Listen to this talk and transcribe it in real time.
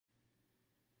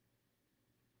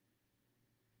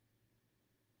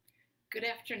Good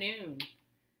afternoon,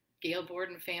 Gale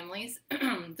Board and families.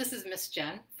 This is Miss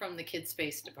Jen from the Kids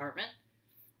Space Department,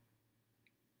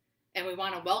 and we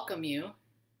want to welcome you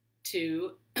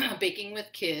to Baking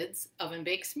with Kids Oven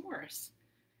Baked S'mores.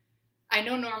 I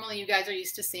know normally you guys are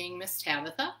used to seeing Miss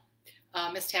Tabitha.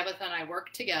 Miss Tabitha and I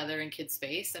work together in Kids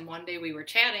Space, and one day we were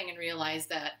chatting and realized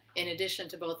that in addition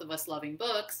to both of us loving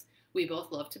books, we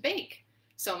both love to bake.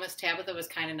 So Miss Tabitha was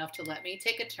kind enough to let me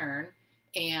take a turn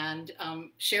and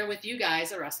share with you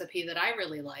guys a recipe that I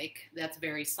really like that's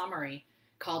very summery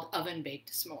called oven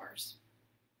baked s'mores.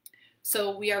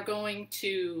 So we are going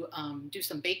to do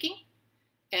some baking,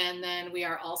 and then we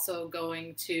are also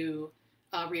going to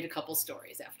read a couple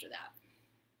stories after that.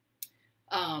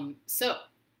 So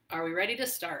are we ready to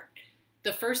start?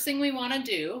 The first thing we want to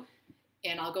do,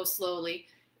 and I'll go slowly,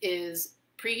 is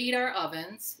preheat our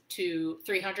ovens to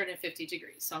 350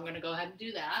 degrees. So I'm going to go ahead and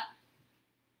do that.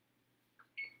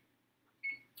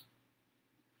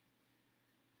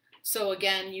 So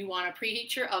again, you want to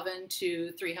preheat your oven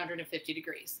to 350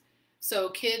 degrees. So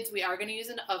kids, we are going to use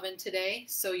an oven today,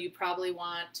 so you probably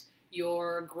want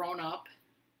your grown-up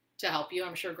to help you.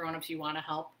 I'm sure grown-ups you want to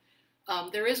help.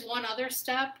 There is one other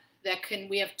step that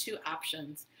we have two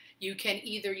options. You can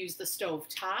either use the stove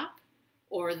top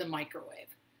or the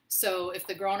microwave. So if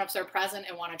the grown-ups are present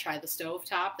and want to try the stove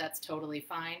top, that's totally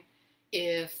fine.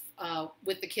 If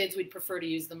with the kids we'd prefer to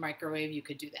use the microwave, you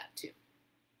could do that too.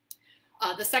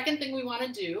 The second thing we want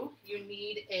to do, you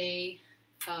need a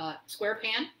square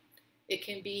pan. It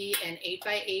can be an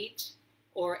 8x8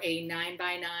 or a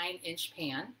 9x9 inch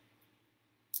pan.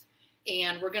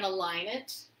 And we're going to line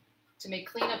it to make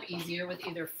cleanup easier with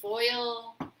either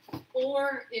foil,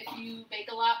 or if you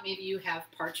bake a lot, maybe you have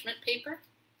parchment paper.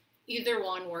 Either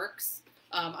one works.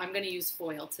 I'm going to use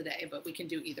foil today, but we can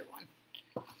do either one.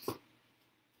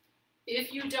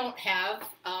 If you don't have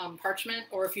parchment,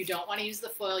 or if you don't want to use the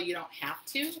foil, you don't have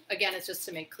to. Again, it's just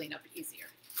to make cleanup easier.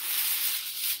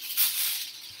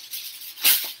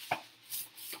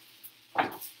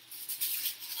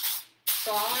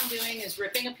 So all I'm doing is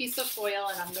ripping a piece of foil,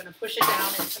 and I'm going to push it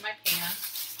down into my pan.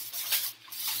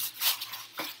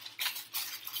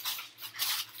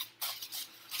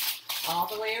 All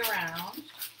the way around.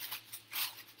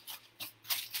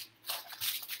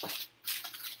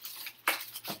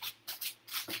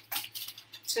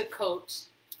 To coat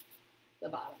the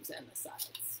bottoms and the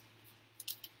sides.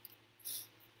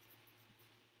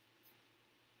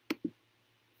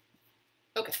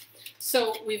 Okay,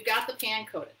 so we've got the pan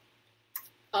coated.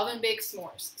 Oven baked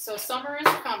s'mores. So summer is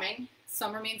coming.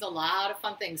 Summer means a lot of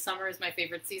fun things. Summer is my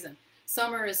favorite season.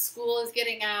 Summer is school is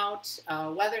getting out,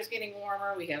 weather's getting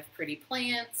warmer, we have pretty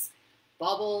plants,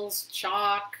 bubbles,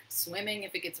 chalk, swimming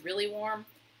if it gets really warm.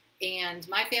 And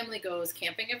my family goes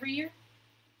camping every year.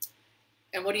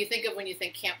 And what do you think of when you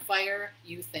think campfire?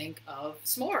 You think of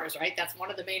s'mores, right? That's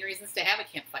one of the main reasons to have a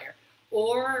campfire.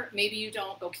 Or maybe you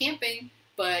don't go camping,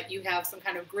 but you have some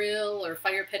kind of grill or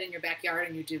fire pit in your backyard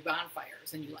and you do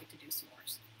bonfires and you like to do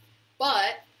s'mores.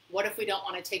 But what if we don't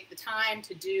want to take the time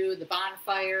to do the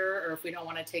bonfire, or if we don't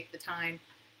want to take the time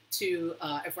to,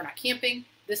 if we're not camping?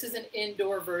 This is an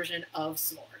indoor version of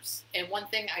s'mores. And one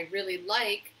thing I really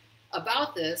like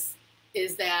about this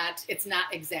is that it's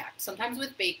not exact. Sometimes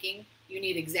with baking, you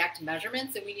need exact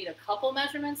measurements, and we need a couple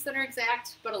measurements that are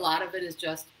exact, but a lot of it is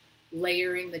just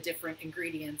layering the different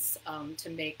ingredients to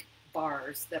make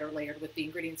bars that are layered with the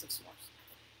ingredients of s'mores.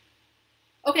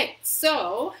 Okay,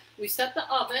 so we set the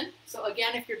oven. So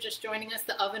again, if you're just joining us,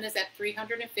 the oven is at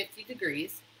 350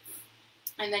 degrees.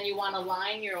 And then you want to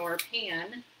line your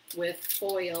pan with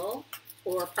foil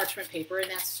or parchment paper,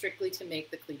 and that's strictly to make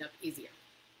the cleanup easier.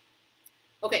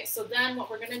 Okay, so then what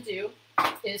we're going to do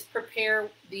is prepare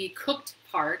the cooked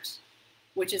part,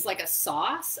 which is like a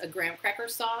sauce, a graham cracker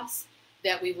sauce,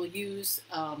 that we will use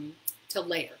to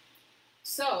layer.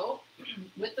 So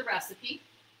with the recipe,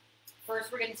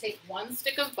 first we're going to take 1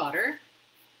 stick of butter,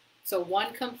 so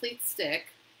 1 complete stick,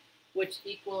 which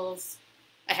equals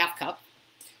a ½ cup,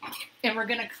 and we're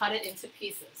going to cut it into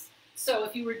pieces. So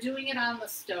if you were doing it on the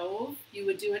stove, you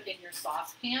would do it in your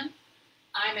saucepan.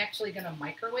 I'm actually going to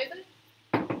microwave it.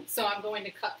 So I'm going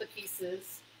to cut the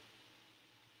pieces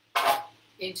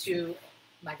into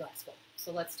my glass bowl.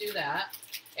 So let's do that.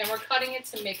 And we're cutting it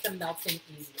to make the melting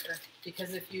easier,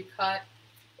 because if you try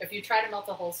to melt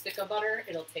a whole stick of butter,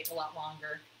 it'll take a lot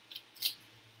longer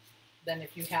than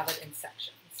if you have it in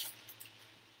sections.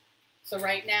 So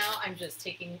right now I'm just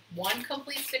taking 1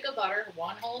 complete stick of butter,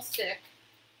 1 whole stick,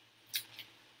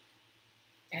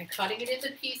 and cutting it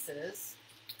into pieces,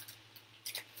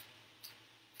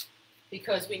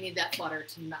 because we need that butter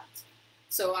to melt.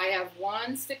 So I have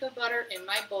 1 stick of butter in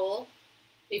my bowl,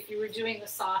 If you were doing the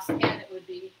saucepan, it would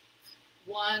be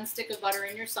 1 stick of butter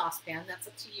in your saucepan. That's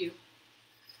up to you.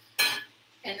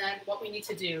 And then what we need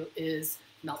to do is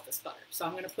melt this butter. So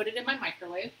I'm going to put it in my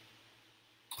microwave.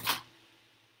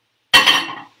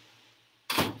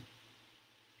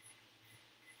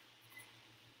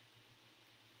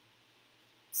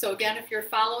 So again, if you're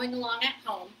following along at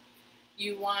home,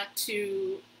 you want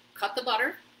to cut the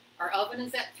butter. Our oven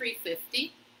is at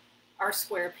 350. Our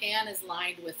square pan is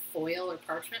lined with foil or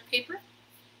parchment paper.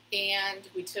 And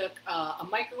we took a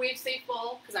microwave safe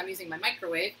bowl, because I'm using my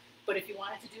microwave, but if you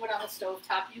wanted to do it on the stove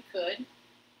top, you could.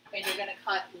 And you're going to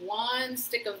cut 1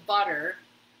 stick of butter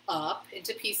up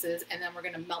into pieces, and then we're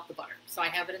going to melt the butter. So I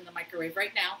have it in the microwave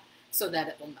right now so that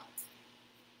it will melt.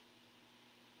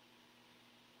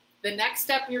 The next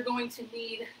step, you're going to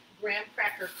need graham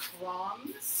cracker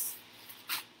crumbs,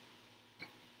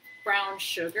 brown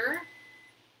sugar,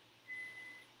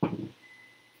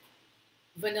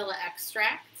 vanilla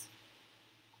extract,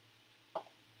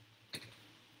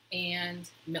 and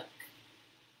milk.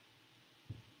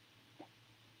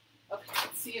 Okay,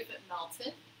 let's see if it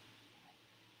melted.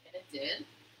 And it did.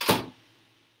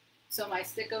 So my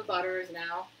stick of butter is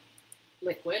now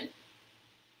liquid.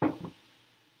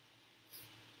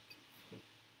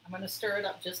 I'm going to stir it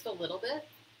up just a little bit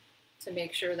to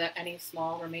make sure that any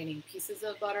small remaining pieces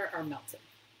of butter are melted.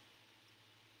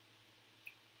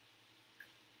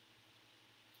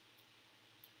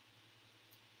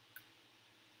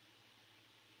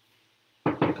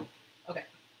 Okay,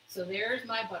 so there's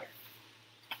my butter.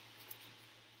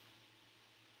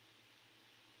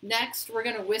 Next, we're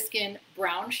going to whisk in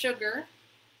brown sugar,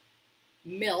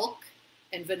 milk,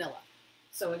 and vanilla.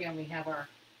 So again, we have our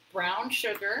brown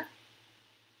sugar,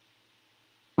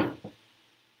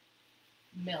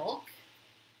 milk,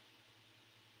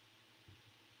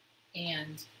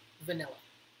 and vanilla.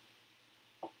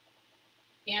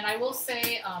 And I will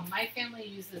say my family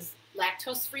uses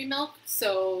lactose-free milk,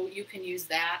 so you can use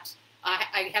that.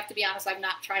 I have to be honest, I've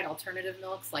not tried alternative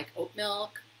milks like oat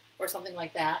milk or something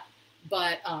like that,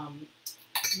 but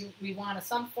we want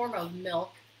some form of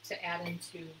milk to add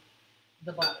into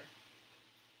the butter.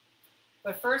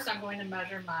 But first I'm going to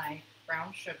measure my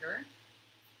brown sugar.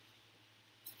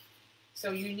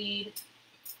 So you need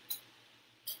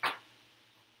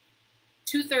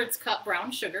 2/3 cup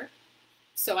brown sugar.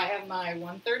 So I have my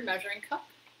 1/3 measuring cup,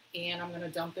 and I'm going to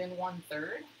dump in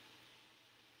 1/3,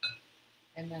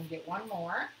 and then get one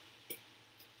more.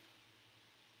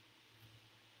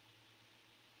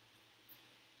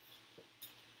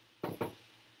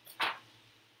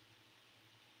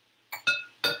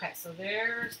 Okay, so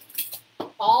there's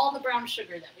all the brown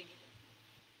sugar that we need.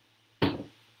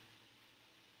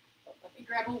 Let me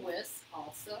grab a whisk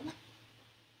also.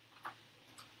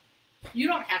 You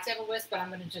don't have to have a whisk, but I'm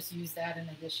going to just use that in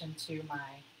addition to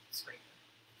my scraper.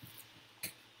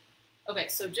 Okay,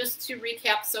 so just to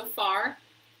recap so far,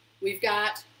 we've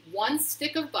got 1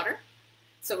 stick of butter.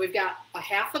 So we've got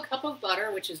 1/2 cup of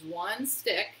butter, which is 1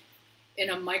 stick, in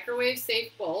a microwave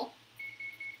safe bowl.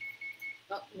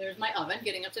 Oh, there's my oven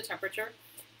getting up to temperature.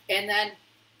 And then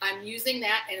I'm using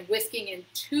that and whisking in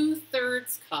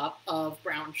 2/3 cup of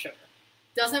brown sugar.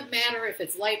 Doesn't matter if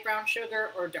it's light brown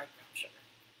sugar or dark brown sugar,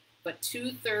 but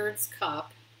 2/3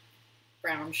 cup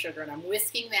brown sugar. And I'm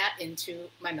whisking that into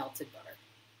my melted butter.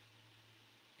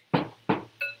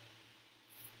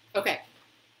 Okay,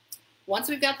 once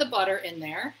we've got the butter in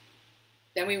there,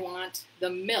 then we want the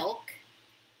milk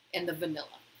and the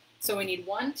vanilla. So we need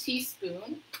 1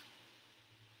 teaspoon.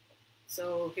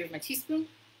 So here's my teaspoon.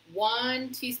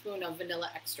 1 teaspoon of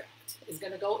vanilla extract is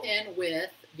going to go in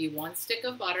with the 1 stick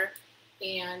of butter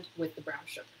and with the brown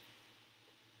sugar.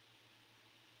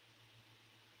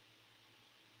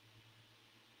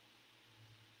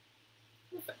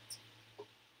 Perfect.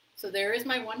 So there is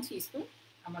my 1 teaspoon.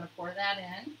 I'm going to pour that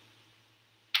in.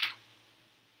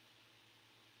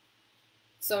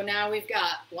 So now we've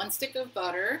got 1 stick of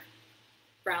butter,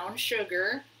 brown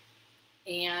sugar,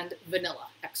 and vanilla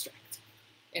extract.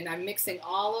 And I'm mixing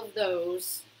all of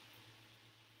those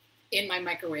in my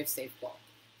microwave safe bowl.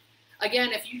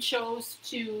 Again, if you chose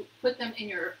to put them in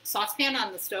your saucepan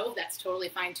on the stove, that's totally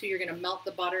fine too. You're going to melt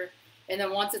the butter, and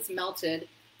then once it's melted,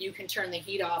 you can turn the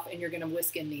heat off and you're going to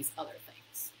whisk in these other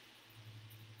things.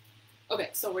 Okay,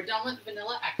 so we're done with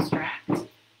vanilla extract.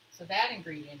 So that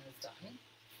ingredient is done.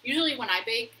 Usually when I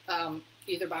bake,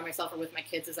 either by myself or with my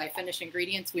kids, as I finish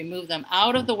ingredients, we move them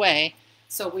out of the way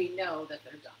so we know that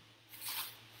they're done.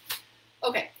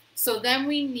 Okay, so then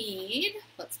we need,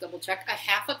 let's double check,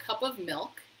 1/2 cup of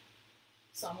milk.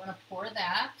 So I'm going to pour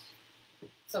that.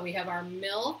 So we have our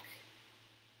milk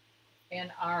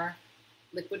and our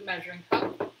liquid measuring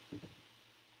cup.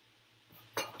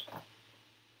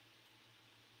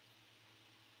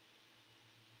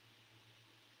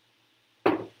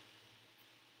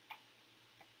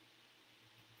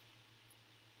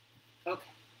 Okay.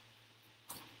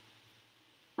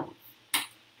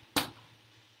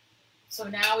 So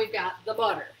now we've got the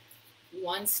butter,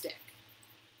 1 stick.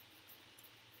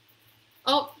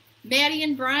 Oh, Maddie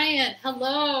and Brian,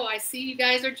 hello. I see you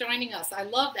guys are joining us. I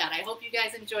love that. I hope you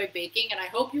guys enjoy baking, and I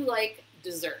hope you like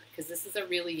dessert, because this is a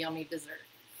really yummy dessert.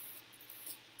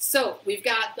 So we've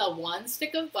got the 1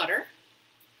 stick of butter.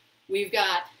 We've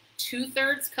got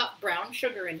 2/3 cup brown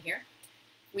sugar in here.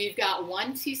 We've got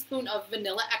 1 teaspoon of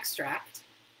vanilla extract,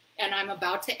 and I'm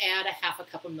about to add a 1/2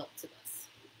 cup of milk to this.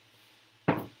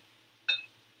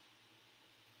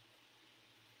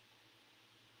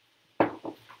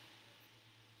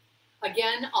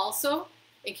 Again, also,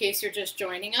 in case you're just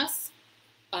joining us,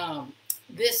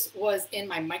 this was in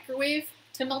my microwave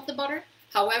to melt the butter.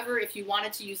 However, if you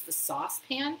wanted to use the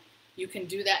saucepan, you can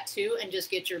do that too and just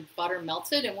get your butter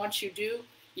melted. And once you do,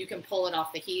 you can pull it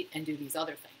off the heat and do these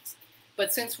other things.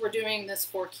 But since we're doing this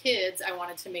for kids, I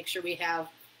wanted to make sure we have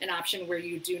an option where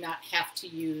you do not have to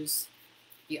use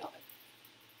the oven.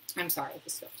 I'm sorry, the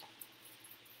stovetop.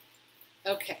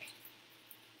 Okay.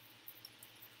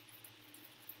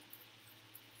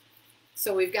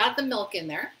 So we've got the milk in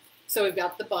there. So we've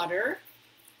got the butter,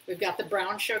 we've got the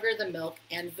brown sugar, the milk,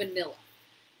 and vanilla.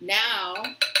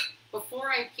 Now, before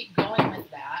I keep going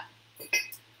with that,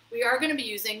 we are going to be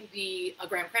using the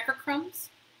graham cracker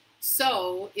crumbs.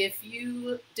 So if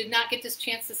you did not get this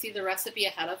chance to see the recipe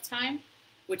ahead of time,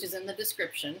 which is in the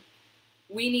description,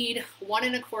 we need 1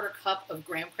 1/4 cup of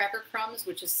graham cracker crumbs,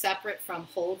 which is separate from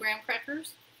whole graham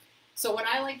crackers. So what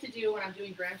I like to do when I'm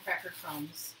doing graham cracker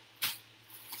crumbs,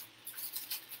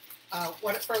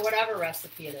 for whatever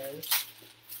recipe it is,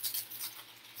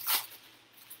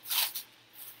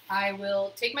 I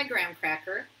will take my graham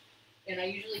cracker, and I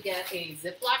usually get a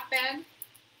Ziploc bag.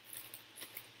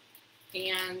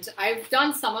 And I've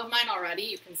done some of mine already,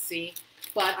 you can see,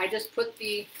 but I just put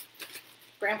the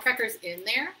graham crackers in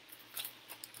there.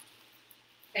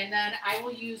 And then I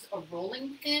will use a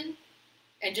rolling pin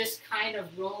and just kind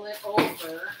of roll it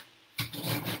over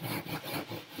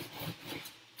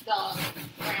the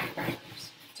graham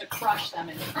crackers to crush them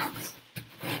into crumbs.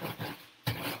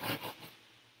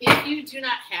 If you do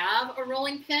not have a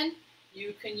rolling pin,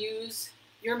 you can use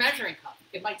your measuring cup.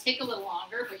 It might take a little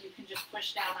longer, but you can just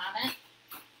push down on it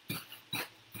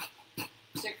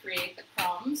to create the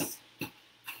crumbs.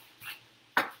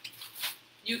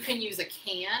 You can use a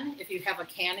can, if you have a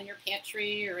can in your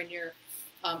pantry or in your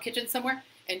kitchen somewhere,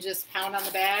 and just pound on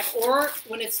the bag. Or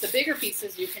when it's the bigger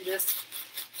pieces, you can just,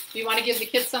 if you want to give the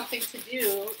kids something to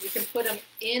do, you can put them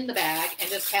in the bag and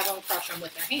just have them crush them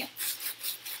with their hands.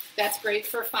 That's great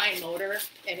for fine motor,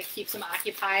 and it keeps them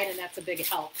occupied, and that's a big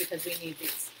help because we need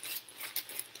these.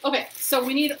 Okay, so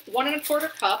we need 1 1/4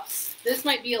 cups. This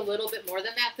might be a little bit more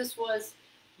than that. This was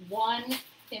 1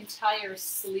 entire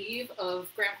sleeve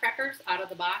of graham crackers out of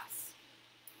the box.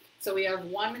 So we have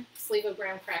 1 sleeve of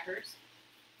graham crackers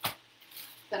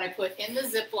that I put in the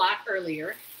Ziploc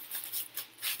earlier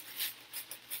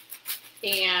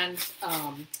and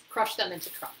crushed them into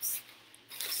crumbs.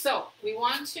 So we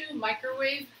want to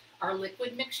microwave our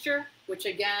liquid mixture, which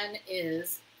again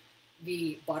is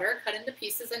the butter cut into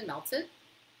pieces and melted,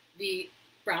 the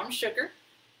brown sugar,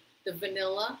 the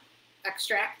vanilla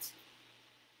extract,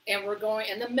 and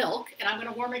the milk, and I'm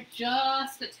going to warm it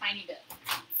just a tiny bit,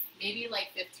 maybe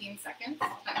like 15 seconds,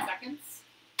 10 seconds,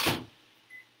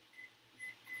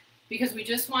 because we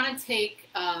just want to take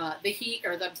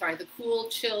the cool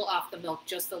chill off the milk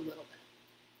just a little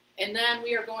bit. And then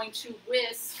we are going to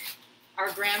whisk our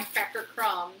graham cracker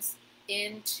crumbs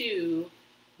into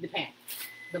the pan,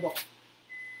 the bowl.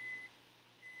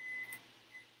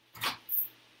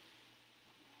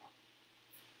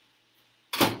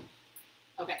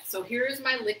 Okay, so here's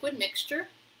my liquid mixture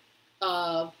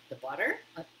of the butter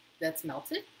that's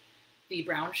melted, the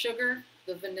brown sugar,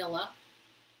 the vanilla,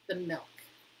 the milk.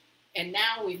 And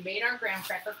now we've made our graham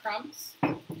cracker crumbs.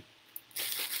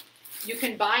 You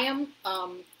can buy them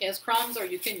as crumbs, or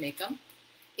you can make them.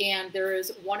 And there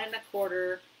is 1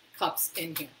 1/4 cups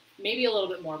in here. Maybe a little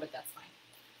bit more, but that's fine.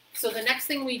 So the next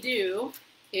thing we do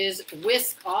is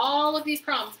whisk all of these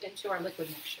crumbs into our liquid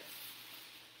mixture.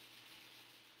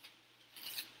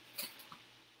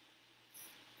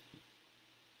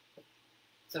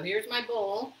 So here's my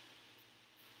bowl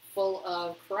full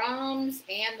of crumbs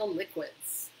and the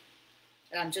liquids.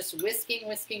 And I'm just whisking,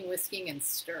 whisking, whisking, and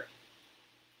stirring.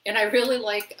 And I really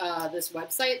like this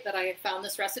website that I found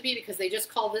this recipe, because they just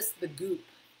call this the goop.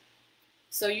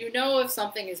 So you know if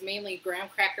something is mainly graham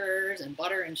crackers and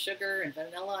butter and sugar and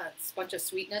vanilla, it's a bunch of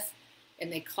sweetness,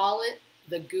 and they call it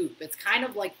the goop. It's kind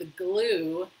of like the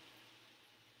glue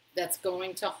that's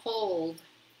going to hold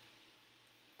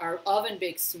our oven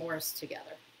baked s'mores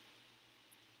together.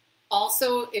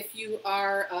 Also, if you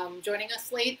are joining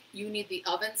us late, you need the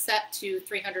oven set to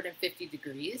 350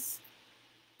 degrees,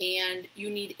 and you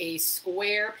need a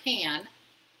square pan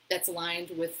that's lined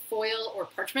with foil or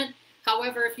parchment.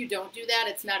 However, if you don't do that,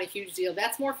 it's not a huge deal.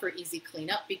 That's more for easy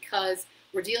cleanup because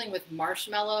we're dealing with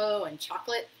marshmallow and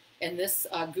chocolate, and this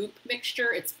goop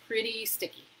mixture, it's pretty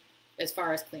sticky as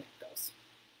far as cleanup goes.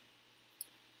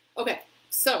 Okay,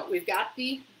 so we've got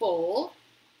the bowl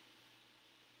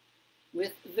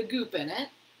with the goop in it.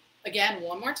 Again,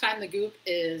 one more time, the goop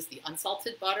is the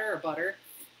unsalted butter or butter,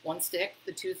 1 stick,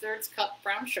 the 2/3 cup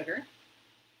brown sugar,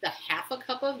 the 1/2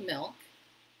 cup of milk,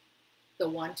 the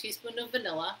 1 teaspoon of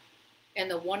vanilla,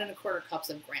 and the 1 1/4 cups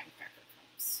of graham cracker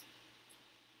crumbs.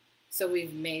 So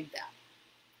we've made that.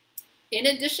 In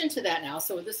addition to that now,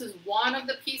 so this is one of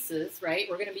the pieces, right?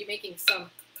 We're going to be making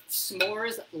some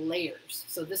s'mores layers.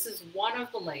 So this is one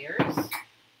of the layers.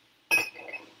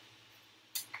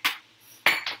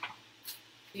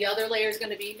 The other layer is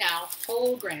going to be now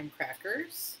whole graham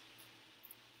crackers,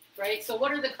 right? So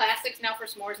what are the classics now for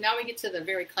s'mores? Now we get to the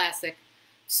very classic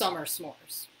summer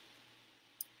s'mores.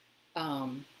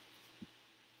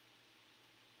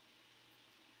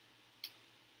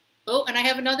 Oh, and I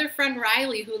have another friend,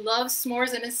 Riley, who loves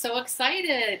s'mores and is so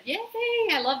excited. Yay,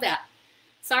 I love that.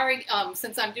 Sorry,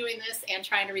 since I'm doing this and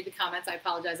trying to read the comments, I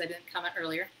apologize I didn't comment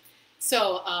earlier.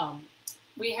 So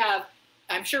we have,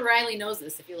 I'm sure Riley knows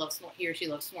this if he or she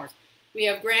loves s'mores. We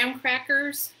have graham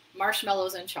crackers,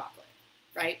 marshmallows, and chocolate,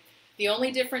 right? The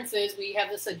only difference is we have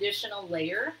this additional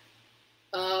layer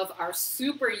of our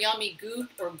super yummy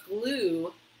goop or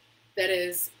glue that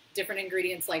is different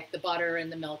ingredients like the butter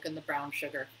and the milk and the brown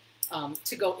sugar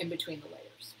to go in between the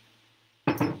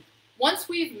layers. Once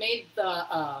we've made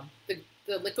the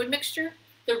liquid mixture,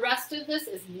 the rest of this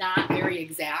is not very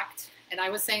exact. And I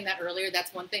was saying that earlier,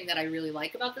 that's one thing that I really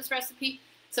like about this recipe.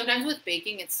 Sometimes with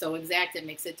baking, it's so exact, it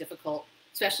makes it difficult,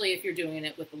 especially if you're doing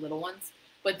it with the little ones.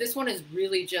 But this one is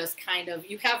really just kind of,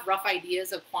 you have rough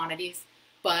ideas of quantities,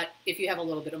 but if you have a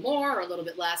little bit more or a little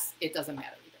bit less, it doesn't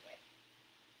matter either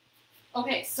way.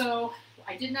 Okay, so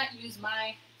I did not use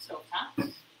my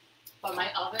stovetop, but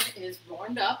my oven is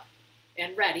warmed up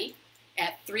and ready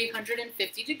at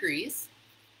 350 degrees,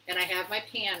 and I have my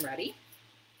pan ready.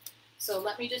 So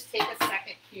let me just take a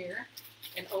second here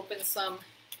and open some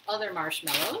other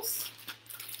marshmallows.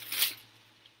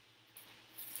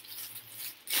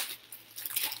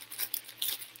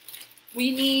 We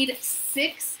need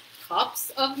 6 cups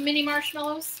of mini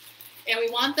marshmallows, and we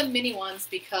want the mini ones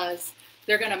because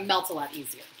they're going to melt a lot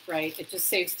easier, right? It just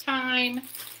saves time.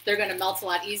 They're going to melt a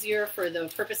lot easier for the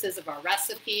purposes of our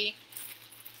recipe.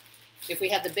 If we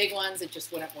had the big ones, it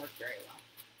just wouldn't work very well.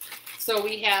 So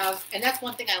we have, and that's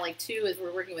one thing I like too, is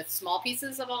we're working with small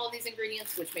pieces of all of these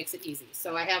ingredients, which makes it easy.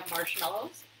 So I have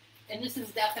marshmallows, and this is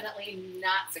definitely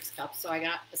not 6 cups, so I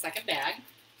got a second bag.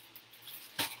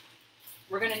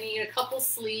 We're going to need a couple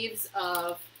sleeves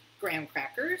of graham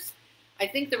crackers. I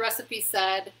think the recipe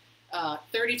said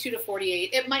 32 to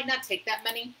 48. It might not take that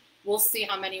many. We'll see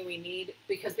how many we need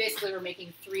because basically we're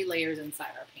making 3 layers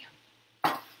inside our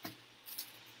pan.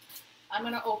 I'm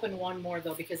going to open one more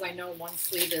though because I know one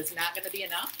sleeve is not going to be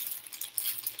enough.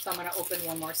 So I'm going to open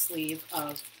one more sleeve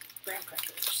of graham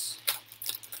crackers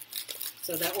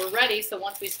so that we're ready. So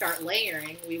once we start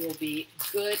layering, we will be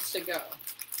good to go.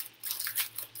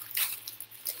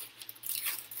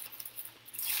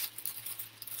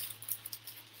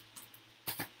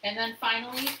 And then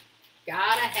finally,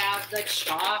 gotta have the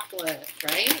chocolate,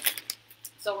 right?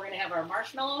 So we're gonna have our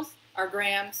marshmallows, our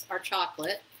grahams, our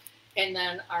chocolate, and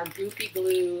then our goopy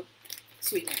glue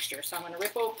sweet mixture. So I'm gonna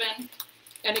rip open.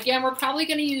 And again, we're probably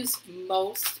gonna use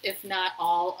most, if not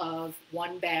all, of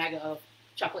 1 bag of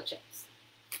chocolate chips.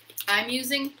 I'm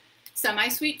using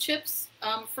semi-sweet chips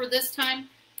for this time.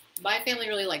 My family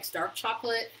really likes dark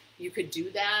chocolate. You could do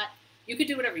that. You could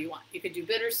do whatever you want. You could do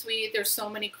bittersweet. There's so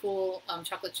many cool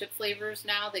chocolate chip flavors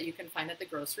now that you can find at the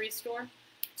grocery store.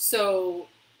 So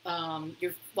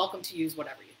you're welcome to use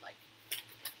whatever you'd like.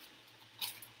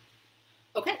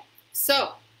 Okay,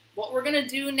 so what we're gonna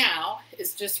do now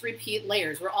is just repeat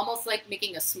layers. We're almost like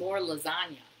making a s'more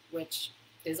lasagna, which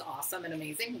is awesome and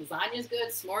amazing. Lasagna is good,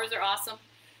 s'mores are awesome.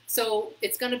 So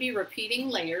it's gonna be repeating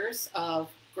layers of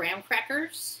graham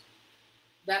crackers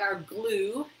that are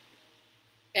glue,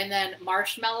 and then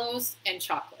marshmallows and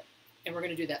chocolate. And we're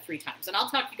gonna do that 3 times. And I'll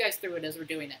talk you guys through it as we're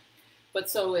doing it. But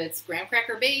so it's graham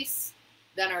cracker base,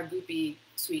 then our goopy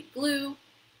sweet glue,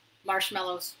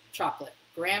 marshmallows, chocolate.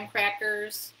 Graham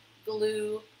crackers,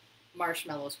 glue,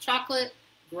 marshmallows, chocolate,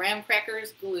 graham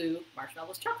crackers, glue,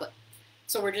 marshmallows, chocolate.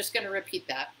 So we're just gonna repeat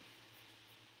that.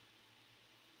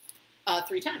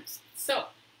 3 times. So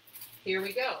here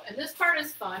we go. And this part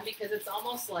is fun because it's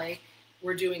almost like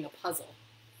we're doing a puzzle.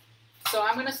 So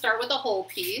I'm going to start with a whole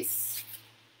piece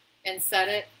and set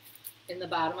it in the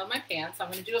bottom of my pan. So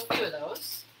I'm going to do a few of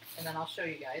those, and then I'll show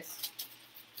you guys.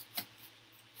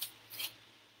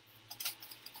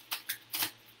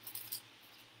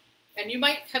 And you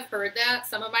might have heard that.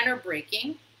 Some of mine are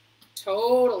breaking.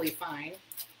 Totally fine.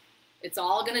 It's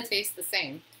all going to taste the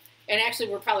same. And actually,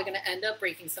 we're probably going to end up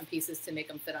breaking some pieces to make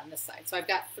them fit on this side. So I've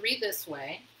got 3 this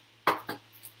way.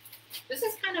 This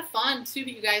is kind of fun, too,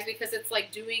 you guys, because it's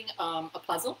like doing a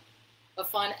puzzle, a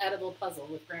fun edible puzzle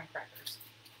with graham crackers.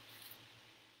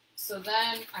 So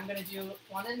then I'm going to do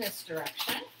one in this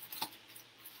direction.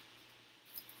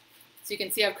 So you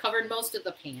can see I've covered most of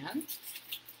the pan,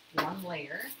 1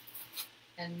 layer.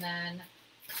 And then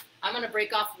I'm going to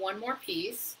break off 1 more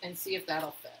piece and see if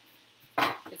that'll fit.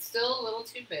 It's still a little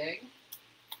too big.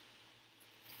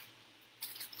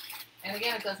 And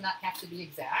again, it does not have to be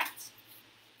exact,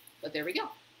 but there we go.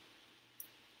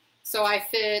 So I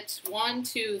fit 1,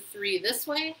 2, 3 this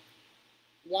way,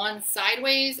 1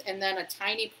 sideways, and then a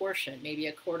tiny portion, maybe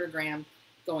a 1/4 gram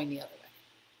going the other way.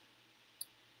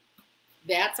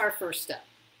 That's our first step.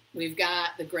 We've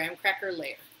got the graham cracker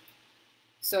layer.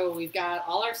 So we've got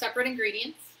all our separate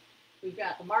ingredients. We've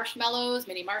got the marshmallows,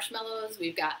 mini marshmallows.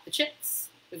 We've got the chips.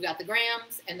 We've got the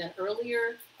grams. And then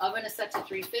earlier, oven is set to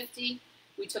 350.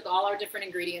 We took all our different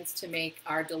ingredients to make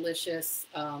our delicious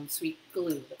sweet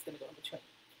glue that's going to go in between.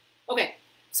 Okay,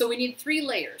 so we need 3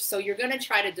 layers. So you're going to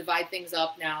try to divide things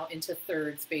up now into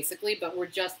thirds, basically, but we're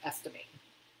just estimating.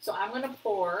 So I'm going to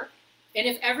pour, and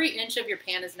if every inch of your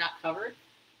pan is not covered,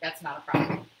 that's not a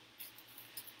problem.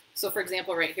 So for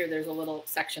example, right here, there's a little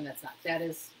section that's not. That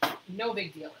is no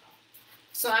big deal at all.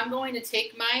 So I'm going to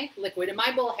take my liquid, and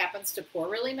my bowl happens to pour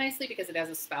really nicely because it has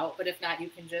a spout, but if not, you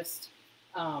can just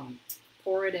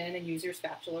pour it in and use your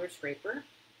spatula or scraper.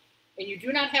 And you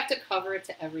do not have to cover it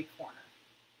to every corner.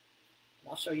 And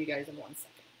I'll show you guys in 1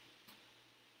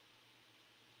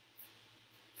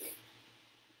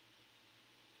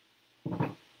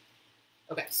 second.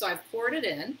 Okay, so I've poured it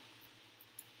in.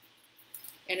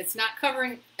 And it's not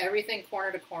covering everything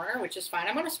corner to corner, which is fine.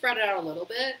 I'm going to spread it out a little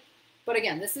bit. But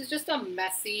again, this is just a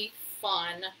messy,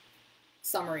 fun,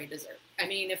 summery dessert. I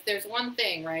mean, if there's one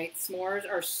thing, right, s'mores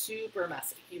are super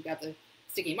messy. You've got the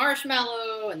sticky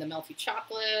marshmallow and the melty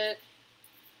chocolate,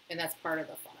 and that's part of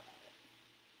the fun about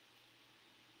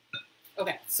it.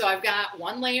 Okay, so I've got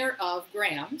 1 layer of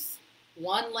grams,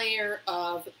 1 layer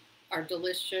of our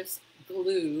delicious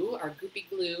glue, our goopy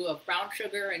glue of brown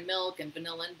sugar and milk and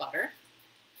vanilla and butter,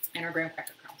 and our graham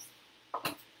cracker crumbs.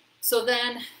 So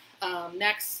then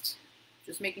next,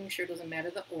 just making sure it doesn't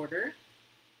matter the order.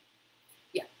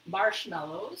 Yeah,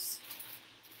 marshmallows.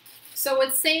 So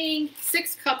it's saying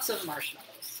 6 cups of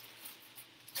marshmallows.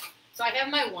 So I have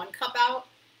my 1 cup out.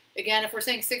 Again, if we're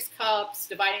saying 6 cups,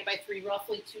 dividing by 3,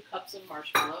 roughly 2 cups of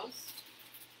marshmallows.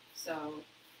 So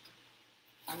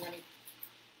I'm going to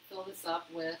fill this up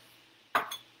with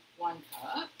 1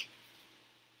 cup.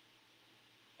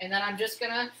 And then I'm just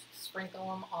going to sprinkle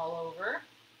them all over.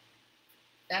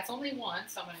 That's only 1,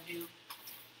 so I'm going to do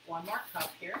 1 more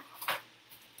cup here.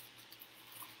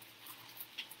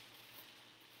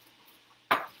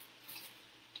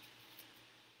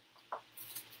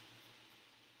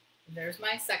 And there's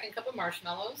my 2nd cup of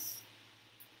marshmallows.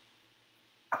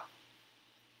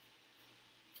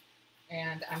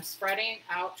 And I'm spreading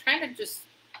out, trying to just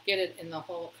get it in the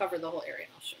whole, cover the whole area,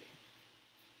 and I'll show you.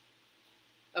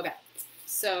 Okay,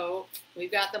 so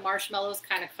we've got the marshmallows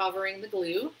kind of covering the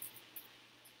glue.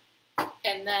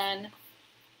 And then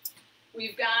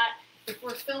we've got, if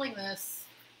we're filling this,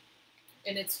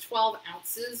 and it's 12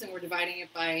 ounces, and we're dividing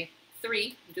it by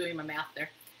 3, I'm doing my math there,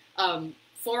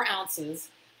 4 ounces.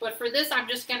 But for this, I'm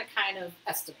just going to kind of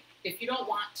estimate. If you don't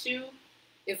want to,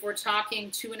 if we're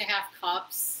talking 2.5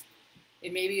 cups,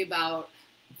 it may be about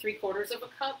 3/4 of a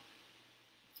cup.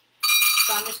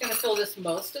 So I'm just going to fill this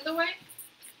most of the way.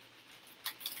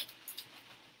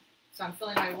 So I'm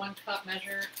filling my 1 cup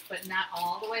measure, but not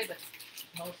all the way, but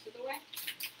most of the way.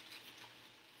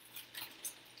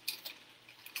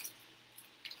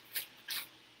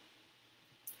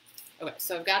 Okay,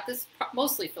 so I've got this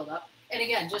mostly filled up. And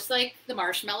again, just like the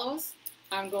marshmallows,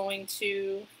 I'm going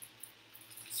to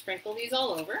sprinkle these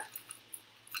all over.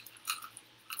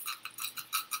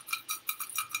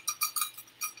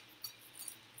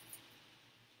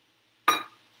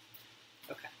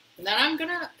 Okay, and then I'm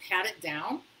gonna pat it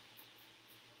down.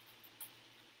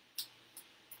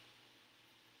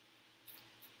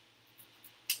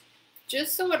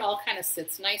 Just so it all kind of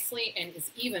sits nicely and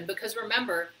is even, because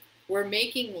remember, we're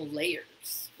making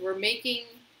layers. We're making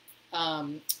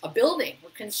a building. We're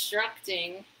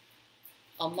constructing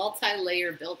a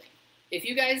multi-layer building. If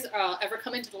you guys ever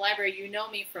come into the library, you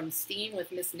know me from STEAM with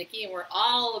Miss Nikki, and we're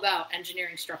all about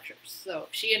engineering structures. So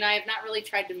she and I have not really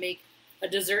tried to make a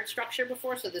dessert structure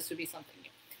before, so this would be something new.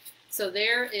 So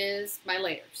there is my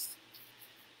layers.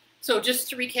 So just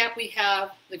to recap, we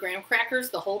have the graham crackers,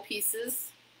 the whole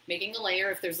pieces, making a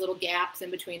layer. If there's little gaps in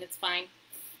between, it's fine.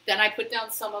 Then I put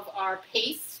down some of our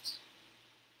paste,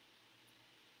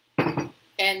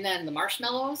 and then the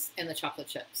marshmallows and the chocolate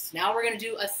chips. Now we're going to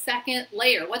do a second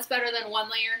layer. What's better than one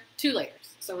layer? 2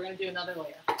 layers. So we're going to do another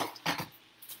layer.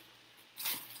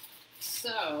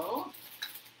 So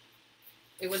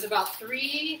it was about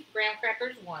 3 graham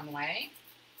crackers one way.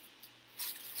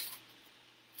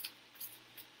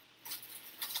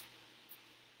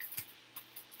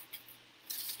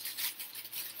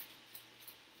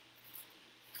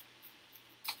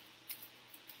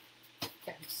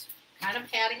 Okay, just kind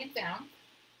of patting it down.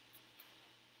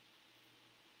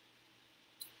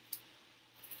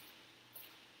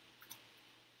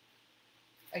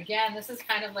 Again, this is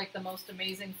kind of like the most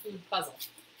amazing food puzzle.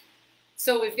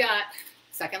 So we've got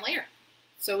second layer.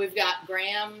 So we've got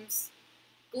grams,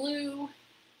 glue,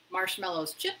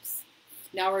 marshmallows, chips.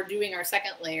 Now we're doing our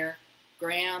second layer,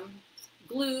 grams,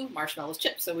 glue, marshmallows,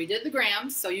 chips. So we did the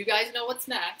grams, so you guys know what's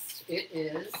next. It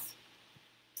is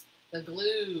the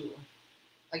glue.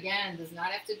 Again, does not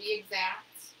have to be exact.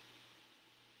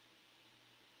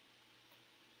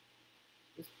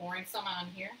 Just pouring some on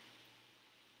here.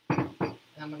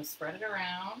 I'm going to spread it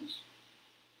around.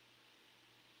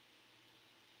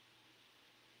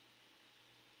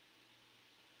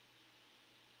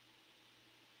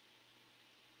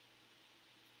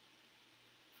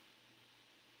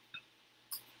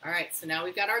 All right, so now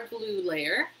we've got our glue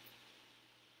layer.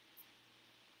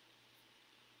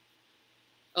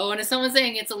 Oh, and if someone's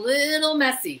saying it's a little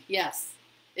messy, yes,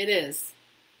 it is.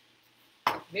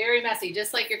 Very messy,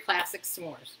 just like your classic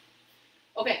s'mores.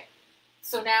 Okay.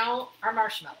 So now our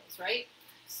marshmallows, right?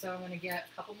 So I'm going to get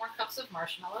a couple more cups of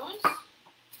marshmallows.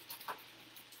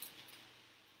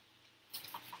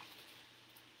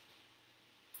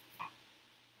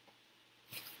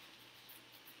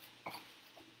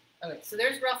 Okay, so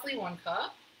there's roughly 1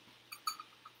 cup.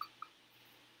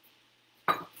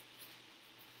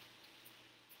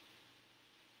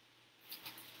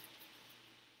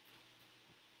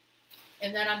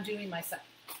 And then I'm doing my second.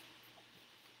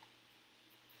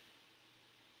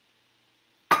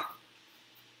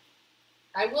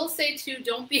 I will say too,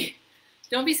 don't be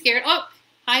scared. Oh,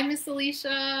 hi, Miss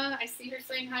Alicia. I see her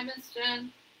saying hi, Miss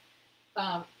Jen.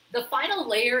 The final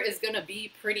layer is going to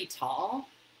be pretty tall,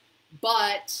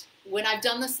 but when I've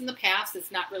done this in the past, it's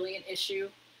not really an issue,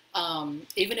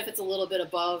 even if it's a little bit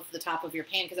above the top of your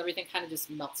pan, because everything kind of just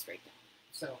melts straight down.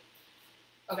 So,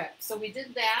 okay, so we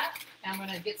did that. I'm going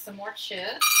to get some more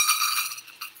chips.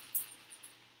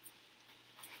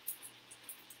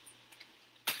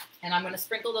 And I'm going to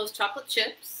sprinkle those chocolate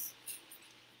chips.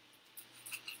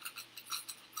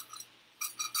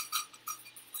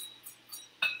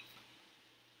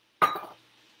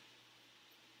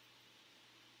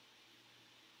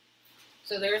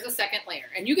 So there's a second layer.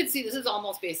 And you can see this is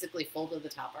almost basically full to the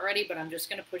top already, but I'm just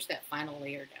going to push that final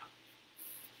layer down.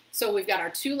 So we've got our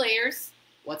 2 layers.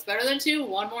 What's better than 2?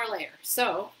 1 more layer.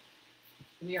 So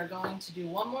we are going to do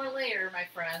 1 more layer, my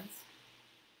friends,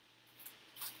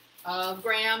 of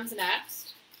grams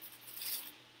next.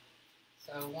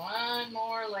 So 1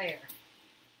 more layer.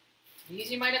 These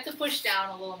you might have to push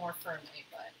down a little more firmly,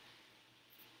 but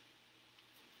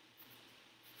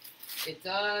it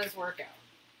does work out.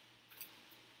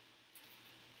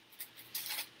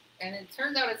 And it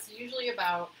turns out it's usually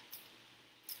about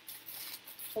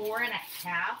 4.5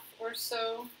 or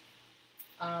so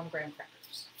graham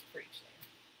crackers for each layer.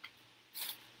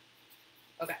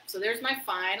 Okay, so there's my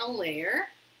final layer.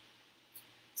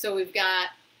 So we've got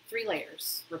 3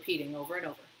 layers repeating over and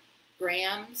over.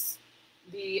 Grams,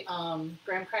 the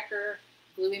graham cracker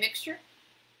gluey mixture,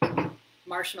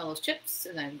 marshmallows chips,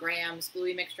 and then grams,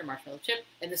 gluey mixture, marshmallow chip.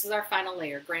 And this is our final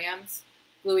layer, grams,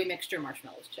 gluey mixture,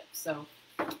 marshmallows chips. So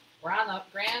we're on the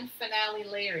grand finale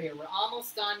layer here. We're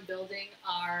almost done building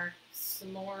our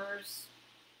s'mores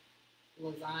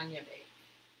lasagna bake.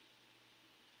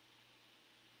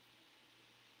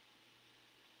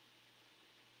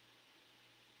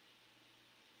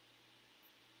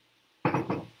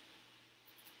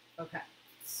 Okay,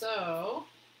 so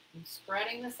I'm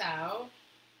spreading this out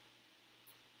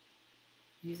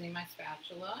using my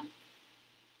spatula.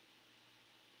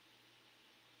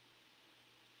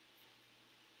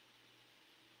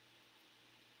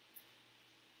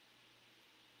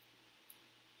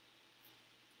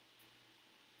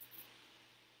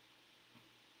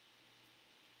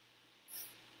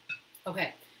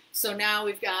 Okay, so now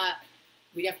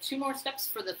we have 2 more steps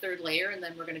for the 3rd layer, and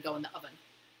then we're going to go in the oven.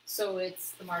 So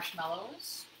it's the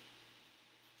marshmallows.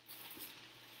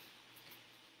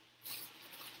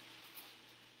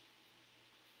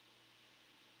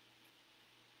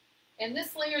 And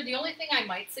this layer, the only thing I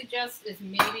might suggest is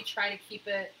maybe try to keep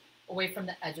it away from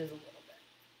the edges a little bit.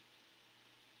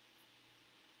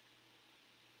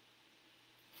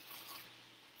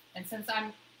 And since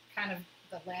I'm kind of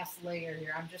the last layer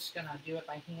here, I'm just going to do it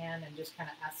by hand and just kind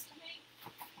of estimate,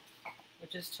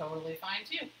 which is totally fine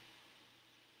too.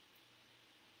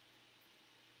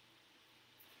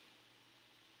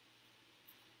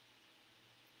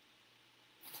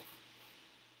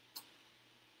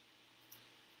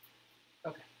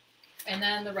 Okay, and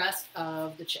then the rest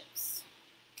of the chips,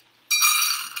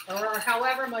 or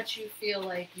however much you feel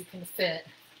like you can fit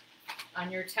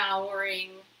on your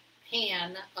towering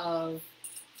pan of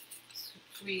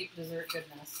sweet dessert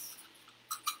goodness.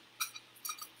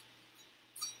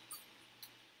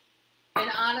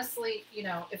 And honestly, you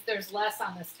know, if there's less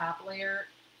on this top layer,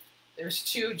 there's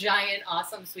 2 giant,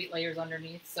 awesome sweet layers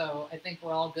underneath, so I think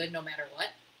we're all good no matter what.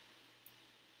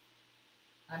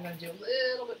 I'm going to do a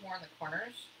little bit more in the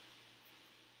corners.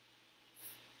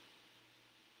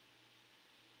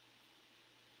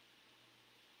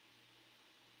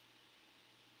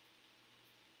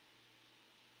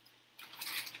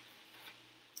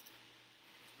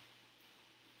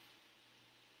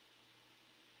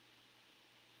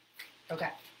 Okay,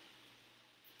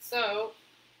 so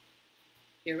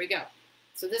here we go.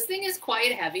 So this thing is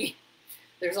quite heavy.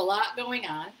 There's a lot going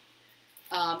on.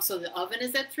 So the oven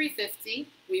is at 350.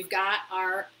 We've got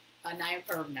our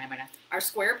 9x9, our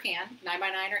square pan,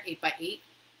 9x9 or 8x8.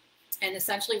 And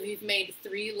essentially we've made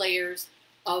 3 layers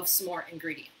of s'more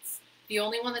ingredients. The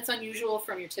only one that's unusual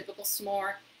from your typical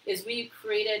s'more is we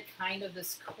created kind of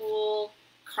this cool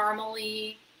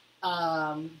caramely,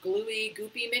 gluey,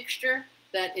 goopy mixture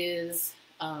that is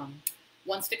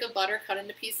 1 stick of butter cut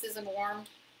into pieces and warmed,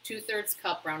 2/3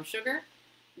 cup brown sugar,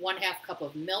 1/2 cup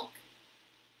of milk,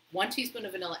 1 teaspoon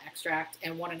of vanilla extract,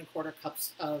 and 1 1/4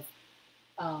 cups of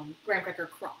graham cracker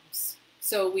crumbs.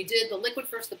 So we did the liquid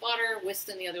first, the butter, whisked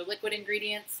in the other liquid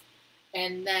ingredients,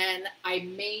 and then I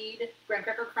made graham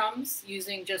cracker crumbs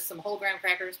using just some whole graham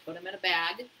crackers, put them in a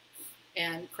bag,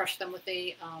 and crush them with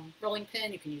a rolling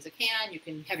pin. You can use a can. You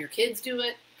can have your kids do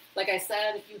it. Like I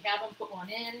said, if you have them, put one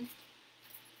in,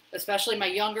 especially my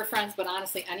younger friends, but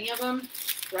honestly, any of them,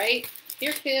 right?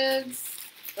 Here, kids,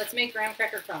 let's make graham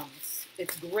cracker crumbs.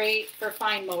 It's great for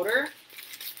fine motor.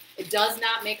 It does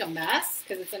not make a mess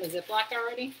because it's in a Ziploc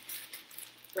already,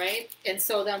 right? And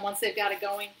so then once they've got it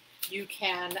going, you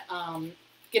can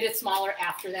get it smaller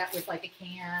after that with like a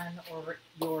can or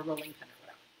your rolling pin or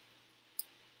whatever.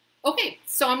 Okay,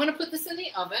 so I'm going to put this in the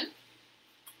oven.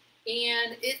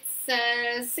 And it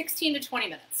says 16 to 20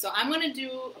 minutes. So I'm going to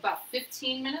do about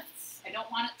 15 minutes. I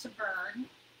don't want it to burn.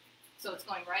 So it's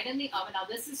going right in the oven. Now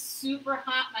this is super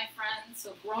hot, my friends.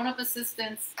 So grown-up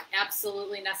assistance,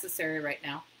 absolutely necessary right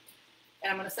now. And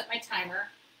I'm going to set my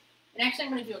timer. And actually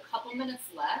I'm going to do a couple minutes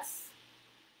less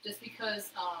just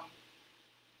because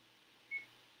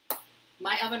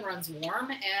my oven runs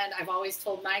warm. And I've always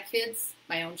told my kids,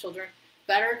 my own children,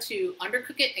 better to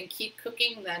undercook it and keep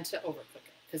cooking than to overcook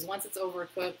it. Because once it's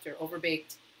overcooked or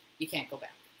overbaked, you can't go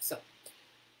back. So,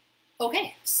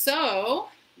 okay, so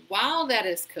while that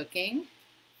is cooking,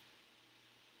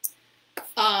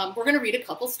 we're going to read a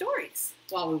couple stories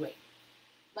while we wait.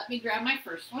 Let me grab my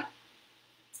first one.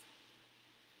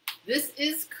 This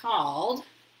is called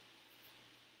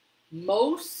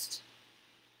Most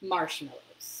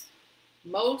Marshmallows.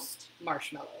 Most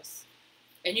Marshmallows.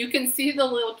 And you can see the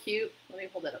little cute, let me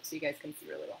hold that up so you guys can see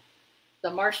really well. The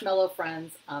marshmallow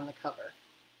friends on the cover.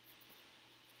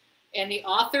 And the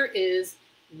author is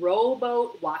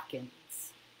Rowboat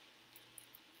Watkins.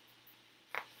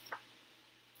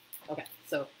 Okay,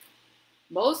 so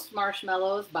Most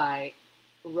Marshmallows by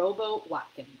Rowboat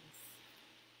Watkins.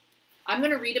 I'm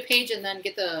going to read a page and then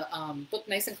get the book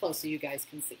nice and close so you guys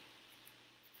can see.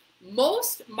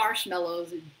 Most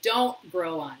marshmallows don't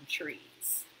grow on trees.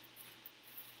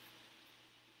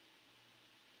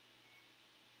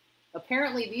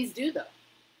 Apparently these do, though.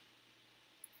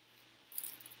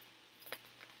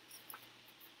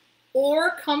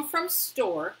 Or come from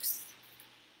storks,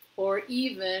 or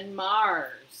even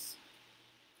Mars.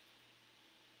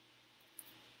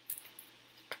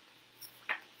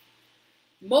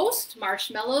 Most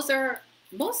marshmallows are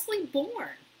mostly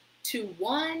born to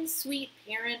 1 sweet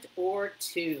parent or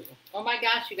 2. Oh my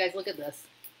gosh, you guys, look at this.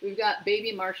 We've got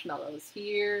baby marshmallows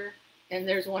here, and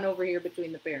there's one over here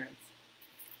between the parents.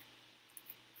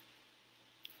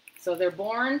 So they're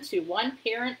born to one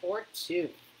parent or two.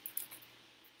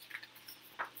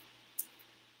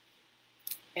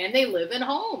 And they live in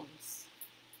homes,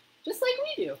 just like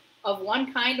we do, of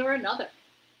one kind or another.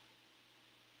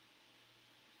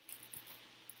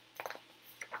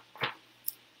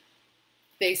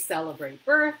 They celebrate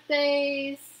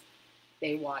birthdays.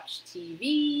 They watch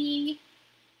TV.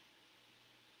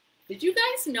 Did you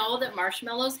guys know that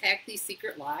marshmallows hack these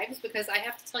secret lives? Because I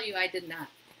have to tell you, I did not.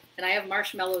 And I have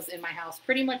marshmallows in my house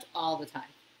pretty much all the time.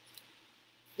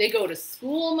 They go to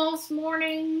school most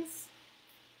mornings.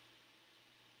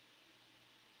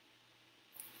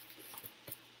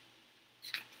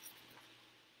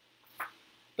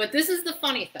 But this is the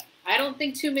funny thing. I don't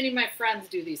think too many of my friends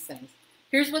do these things.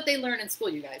 Here's what they learn in school,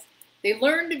 you guys. They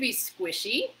learn to be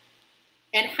squishy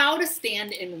and how to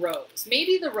stand in rows.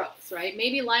 Maybe the rows, right?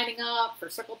 Maybe lining up for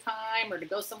circle time or to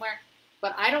go somewhere.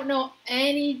 But I don't know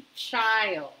any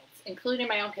child, including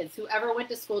my own kids, who ever went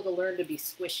to school to learn to be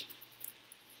squishy.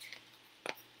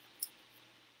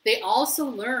 They also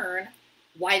learn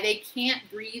why they can't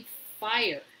breathe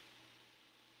fire.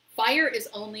 Fire is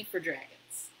only for dragons.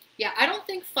 Yeah, I don't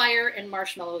think fire and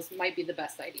marshmallows might be the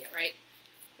best idea, right?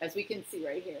 As we can see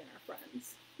right here in our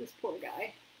friends. This poor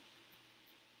guy.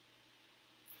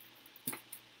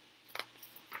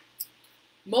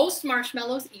 Most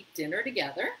marshmallows eat dinner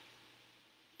together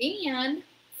and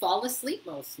fall asleep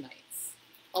most nights.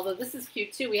 Although this is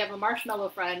cute too. We have a marshmallow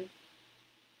friend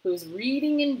who's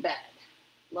reading in bed.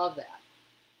 Love that.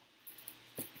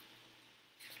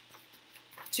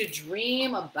 To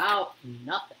dream about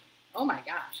nothing. Oh my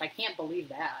gosh, I can't believe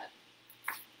that.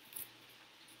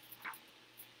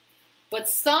 But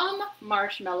some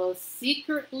marshmallows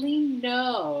secretly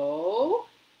know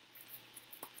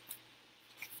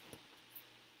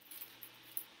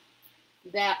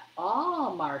that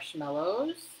all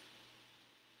marshmallows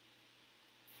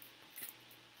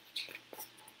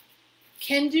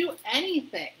can do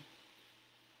anything.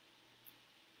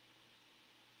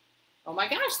 Oh my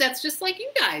gosh, that's just like you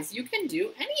guys. You can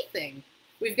do anything.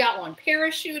 We've got one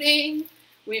parachuting.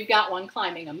 We've got one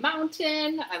climbing a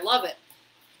mountain. I love it.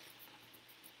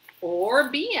 Or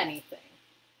be anything.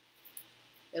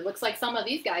 It looks like some of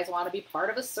these guys want to be part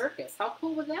of a circus. How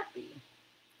cool would that be?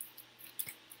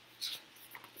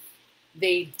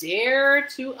 They dare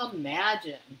to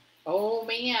imagine. Oh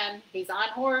man, he's on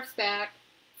horseback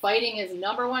fighting his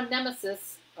 #1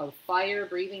 nemesis, a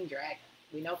fire-breathing dragon.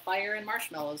 We know fire and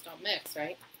marshmallows don't mix,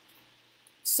 right?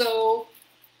 So,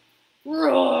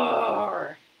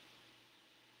 roar!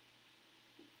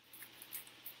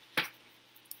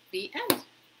 The end.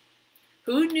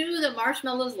 Who knew that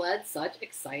marshmallows led such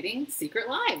exciting secret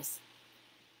lives?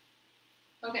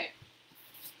 Okay,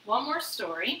 one more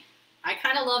story. I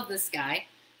kind of love this guy.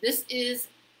 This is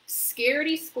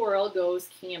Scaredy Squirrel Goes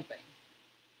Camping.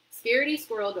 Scaredy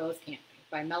Squirrel Goes Camping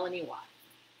by Melanie Watt.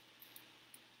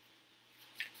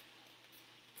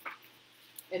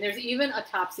 And there's even a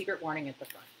top secret warning at the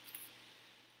front.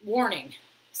 Warning,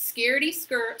 Scaredy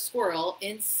Squirrel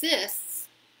insists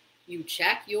you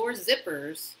check your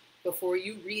zippers before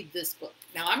you read this book.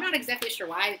 Now, I'm not exactly sure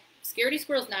why. Scaredy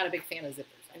Squirrel's not a big fan of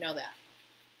zippers. I know that.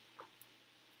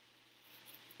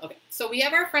 Okay, so we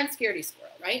have our friend Scaredy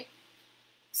Squirrel, right?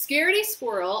 Scaredy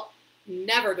Squirrel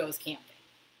never goes camping.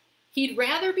 He'd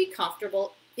rather be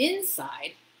comfortable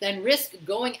inside than risk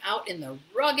going out in the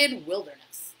rugged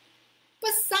wilderness.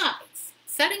 Besides,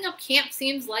 setting up camp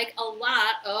seems like a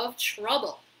lot of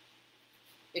trouble.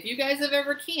 If you guys have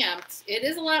ever camped, it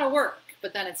is a lot of work,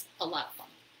 but then it's a lot of fun.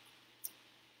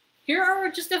 Here are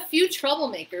just a few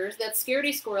troublemakers that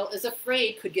Scaredy Squirrel is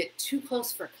afraid could get too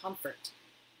close for comfort.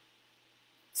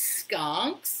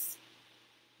 Skunks,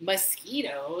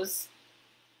 mosquitoes,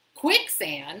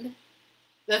 quicksand,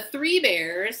 the three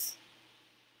bears,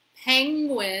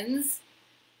 penguins,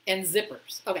 and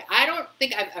zippers. Okay, I don't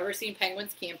think I've ever seen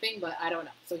penguins camping, but I don't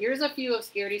know. So here's a few of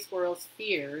Scaredy Squirrel's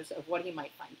fears of what he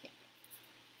might find camping.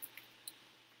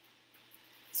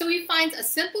 So he finds a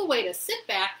simple way to sit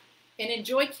back and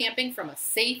enjoy camping from a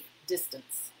safe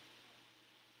distance.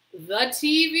 The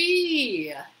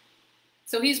TV.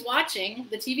 So he's watching,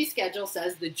 the TV schedule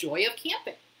says The Joy of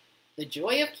Camping. The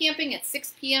Joy of Camping at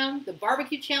 6 p.m., the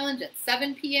Barbecue Challenge at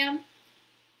 7 p.m.,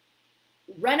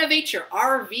 Renovate Your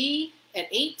RV at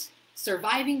 8,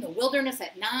 Surviving the Wilderness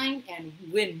at 9, and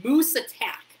When Moose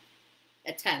Attack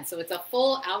at 10. So it's a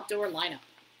full outdoor lineup.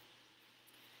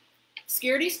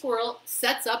 Scaredy Squirrel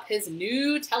sets up his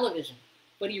new television,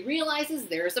 but he realizes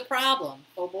there's a problem.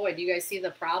 Oh boy, do you guys see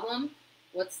the problem?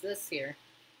 What's this here?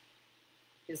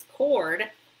 His cord.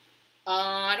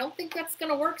 I don't think that's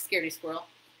going to work, Scaredy Squirrel.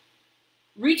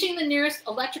 Reaching the nearest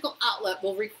electrical outlet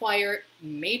will require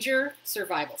major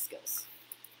survival skills.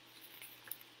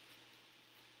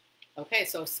 Okay,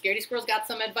 so Scaredy Squirrel's got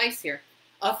some advice here.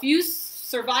 A few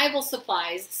survival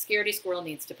supplies Scaredy Squirrel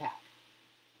needs to pack.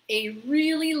 A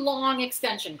really long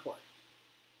extension cord,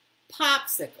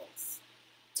 popsicles,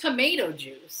 tomato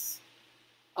juice,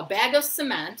 a bag of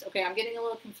cement. Okay, I'm getting a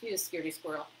little confused, Scaredy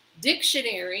Squirrel.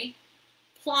 Dictionary,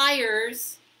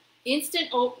 pliers, instant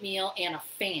oatmeal, and a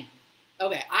fan.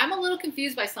 Okay, I'm a little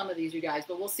confused by some of these, you guys,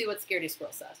 but we'll see what Scaredy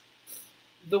Squirrel says.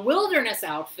 The wilderness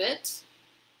outfit,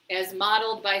 as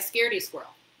modeled by Scaredy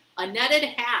Squirrel. A netted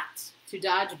hat to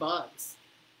dodge bugs.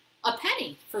 A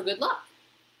penny for good luck.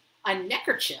 A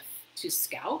neckerchief to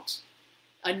scout.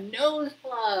 A nose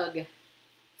plug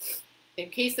in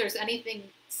case there's anything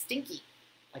stinky,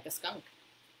 like a skunk.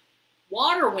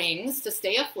 Water wings to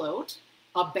stay afloat.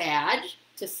 A badge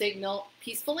to signal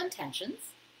peaceful intentions.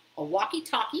 A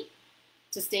walkie-talkie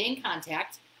to stay in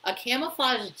contact. A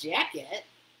camouflage jacket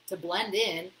to blend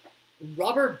in.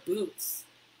 Rubber boots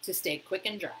to stay quick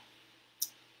and dry.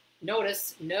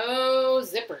 Notice, no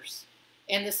zippers.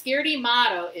 And the Scaredy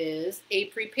motto is, a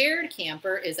prepared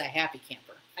camper is a happy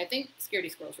camper. I think Scaredy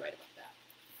Squirrel's right about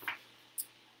that.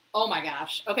 Oh my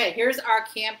gosh. Okay, here's our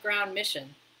campground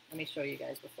mission. Let me show you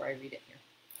guys before I read it here.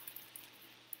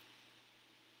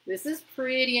 This is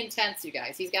pretty intense, you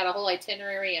guys. He's got a whole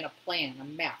itinerary and a plan, a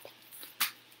map.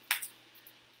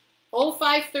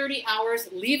 0530 hours,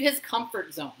 leave his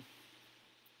comfort zone.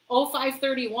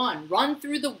 0531, run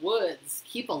through the woods,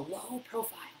 keep a low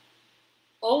profile.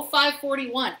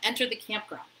 0541, enter the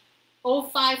campground.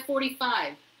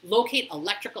 0545, locate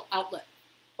electrical outlet.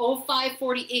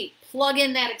 0548, plug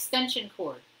in that extension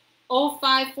cord.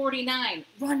 0549,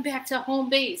 run back to home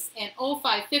base. And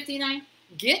 0559,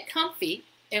 get comfy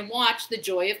and watch the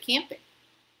joy of camping.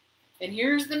 And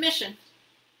here's the mission.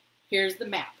 Here's the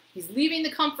map. He's leaving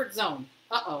the comfort zone.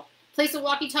 Uh-oh. Place a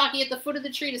walkie-talkie at the foot of the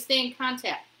tree to stay in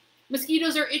contact.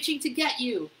 Mosquitoes are itching to get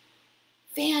you.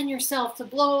 Fan yourself to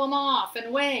blow them off and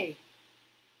away.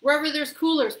 Wherever there's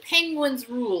coolers, penguins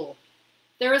rule.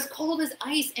 They're as cold as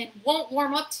ice and won't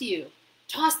warm up to you.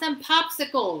 Toss them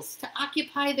popsicles to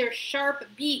occupy their sharp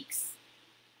beaks.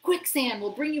 Quicksand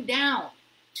will bring you down.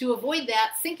 To avoid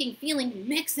that sinking feeling,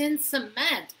 mix in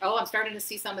cement. Oh, I'm starting to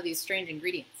see some of these strange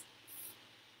ingredients.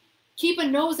 Keep a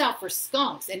nose out for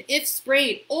skunks, and if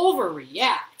sprayed,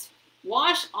 overreact.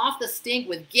 Wash off the stink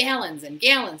with gallons and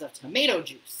gallons of tomato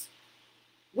juice.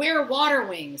 Wear water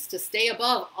wings to stay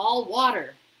above all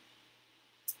water.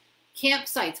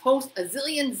 Campsites host a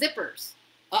zillion zippers.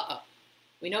 Uh-oh.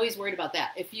 We know he's worried about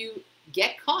that. If you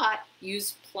get caught,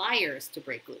 use pliers to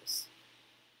break loose.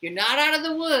 You're not out of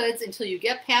the woods until you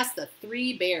get past the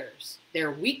 3 bears.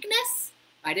 Their weakness?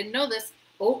 I didn't know this.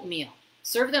 Oatmeal.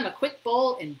 Serve them a quick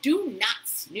bowl and do not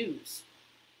snooze.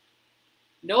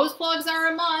 Nose plugs are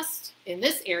a must in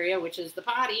this area, which is the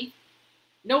potty.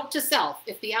 Note to self,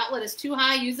 if the outlet is too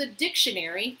high, use a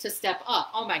dictionary to step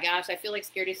up. Oh my gosh, I feel like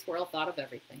Scaredy Squirrel thought of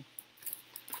everything.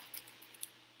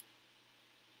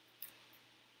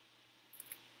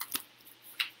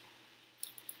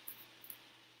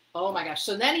 Oh my gosh,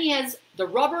 so then he has the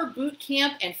rubber boot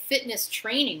camp and fitness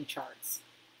training charts.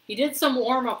 He did some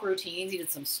warm-up routines. He did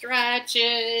some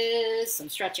stretches, some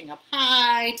stretching up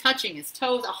high, touching his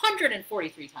toes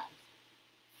 143 times.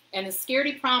 And his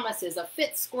Scaredy promise is a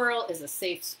fit squirrel is a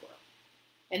safe squirrel.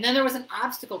 And then there was an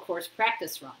obstacle course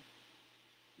practice run.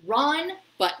 Run,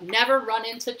 but never run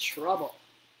into trouble.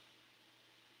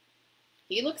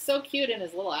 He looks so cute in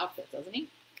his little outfit, doesn't he?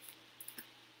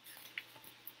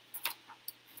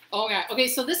 Oh, God. Okay,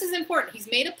 so this is important.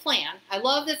 He's made a plan. I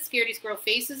love that Scaredy Squirrel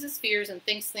faces his fears and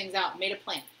thinks things out. Made a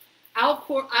plan.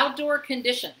 Outdoor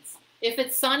conditions. If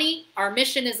it's sunny, our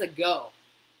mission is a go.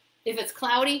 If it's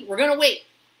cloudy, we're going to wait.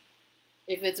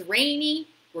 If it's rainy,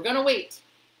 we're going to wait.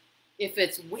 If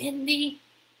it's windy,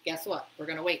 guess what? We're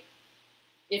going to wait.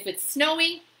 If it's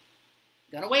snowy,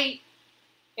 going to wait.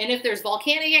 And if there's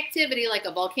volcanic activity like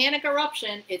a volcanic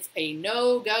eruption, it's a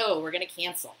no-go. We're going to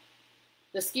cancel.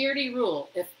 The Scaredy rule,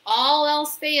 if all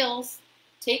else fails,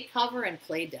 take cover and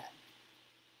play dead.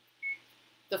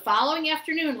 The following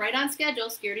afternoon, right on schedule,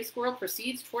 Scaredy Squirrel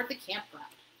proceeds toward the campground.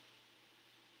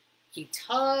 He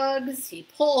tugs, he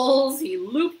pulls, he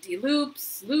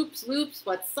loop-de-loops, loops,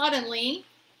 but suddenly,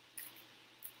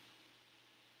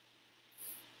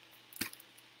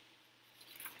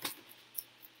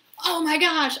 oh my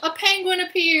gosh, a penguin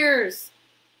appears.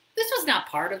 This was not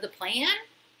part of the plan,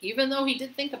 even though he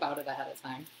did think about it ahead of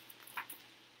time.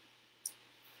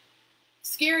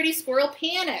 Scaredy Squirrel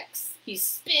panics. He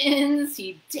spins,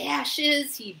 he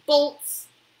dashes, he bolts.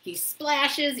 He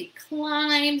splashes, he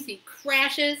climbs, he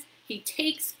crashes, he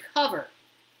takes cover.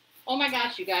 Oh my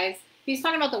gosh, you guys. He's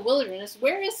talking about the wilderness.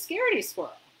 Where is Scaredy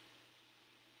Squirrel?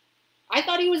 I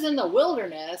thought he was in the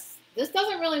wilderness. This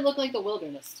doesn't really look like the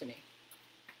wilderness to me.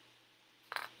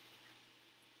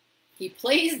 He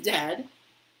plays dead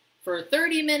for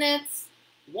 30 minutes,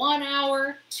 1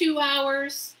 hour, 2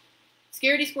 hours.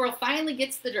 Scaredy Squirrel finally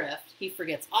gets the drift. He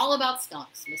forgets all about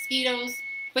skunks, mosquitoes,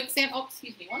 quicksand. Oh,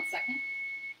 excuse me, 1 second.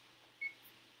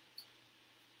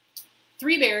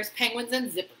 3 bears, penguins,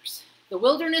 and zippers. The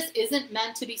wilderness isn't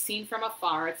meant to be seen from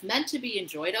afar. It's meant to be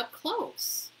enjoyed up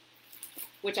close,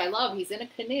 which I love. He's in a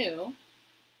canoe,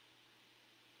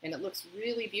 and it looks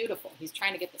really beautiful. He's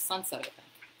trying to get the sunset, I think.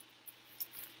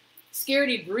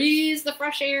 Scaredy breathes the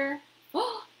fresh air.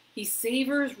 Oh, he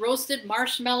savors roasted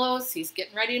marshmallows. He's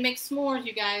getting ready to make s'mores,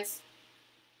 you guys.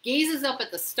 Gazes up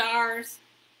at the stars,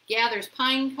 gathers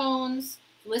pine cones,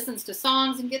 listens to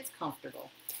songs, and gets comfortable.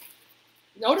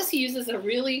 Notice he uses a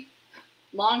really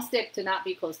long stick to not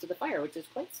be close to the fire, which is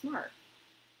quite smart.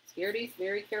 Scaredy's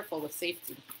very careful with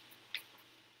safety.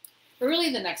 Early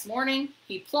the next morning,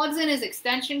 he plugs in his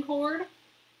extension cord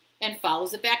and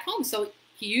follows it back home. So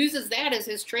he uses that as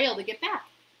his trail to get back.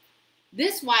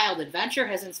 This wild adventure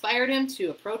has inspired him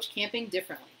to approach camping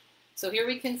differently. So here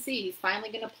we can see he's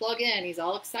finally going to plug in. He's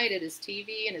all excited, his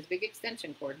TV and his big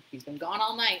extension cord. He's been gone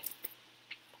all night.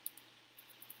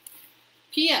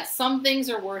 P.S. Some things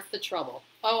are worth the trouble.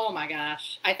 Oh my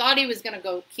gosh. I thought he was going to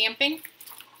go camping.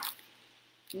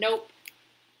 Nope.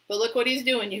 But look what he's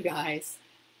doing, you guys.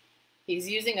 He's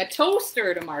using a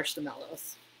toaster to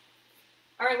marshmallows.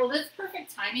 All right, well, that's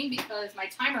perfect timing because my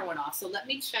timer went off. So let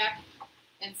me check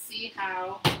and see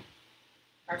how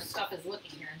our stuff is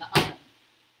looking here in the oven.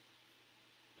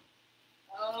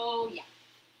 Oh, yeah.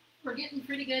 We're getting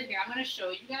pretty good here. I'm going to show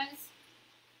you guys.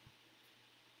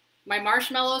 My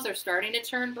marshmallows are starting to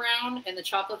turn brown and the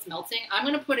chocolate's melting. I'm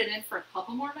going to put it in for a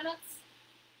couple more minutes,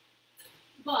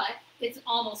 but it's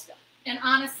almost done. And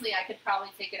honestly, I could probably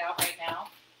take it out right now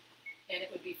and it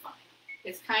would be fine.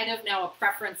 It's kind of now a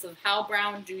preference of how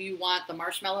brown do you want the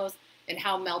marshmallows and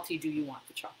how melty do you want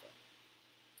the chocolate.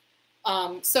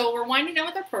 So we're winding down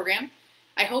with our program.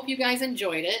 I hope you guys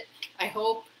enjoyed it. I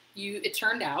hope it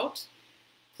turned out.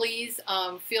 Please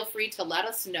feel free to let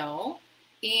us know.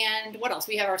 And what else?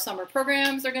 We have our summer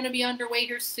programs are going to be underway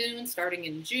here soon, starting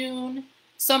in June.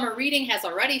 Summer reading has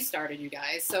already started, you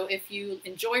guys. So if you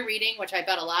enjoy reading, which I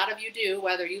bet a lot of you do,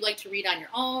 whether you like to read on your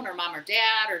own or mom or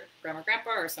dad or grandma or grandpa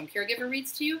or some caregiver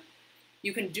reads to you,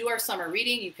 you can do our summer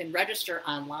reading. You can register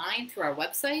online through our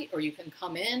website or you can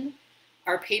come in.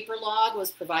 Our paper log was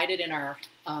provided in our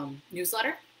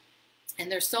newsletter.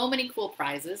 And there's so many cool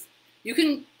prizes. You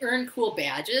can earn cool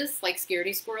badges, like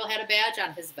Scaredy Squirrel had a badge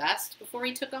on his vest before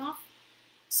he took off.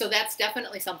 So that's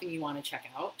definitely something you want to check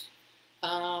out.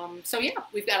 So yeah,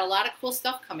 we've got a lot of cool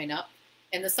stuff coming up.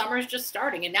 And the summer is just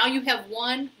starting. And now you have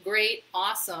one great,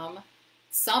 awesome,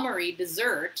 summery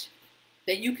dessert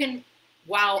that you can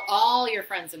wow all your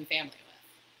friends and family with.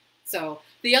 So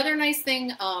the other nice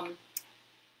thing,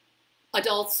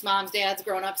 adults, moms, dads,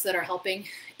 grown-ups that are helping,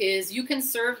 is you can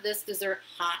serve this dessert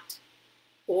hot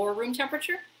or room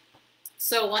temperature.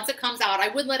 So once it comes out, I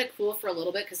would let it cool for a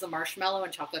little bit because the marshmallow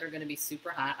and chocolate are going to be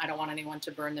super hot. I don't want anyone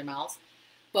to burn their mouths.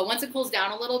 But once it cools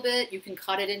down a little bit, you can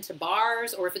cut it into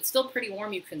bars, or if it's still pretty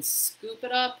warm, you can scoop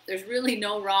it up. There's really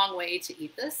no wrong way to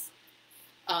eat this.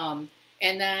 And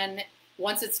then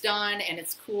once it's done and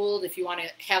it's cooled, if you want to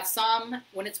have some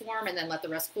when it's warm and then let the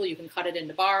rest cool, you can cut it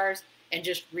into bars and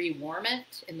just re-warm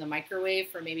it in the microwave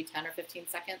for maybe 10 or 15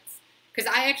 seconds. Because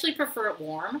I actually prefer it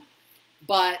warm.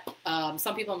 But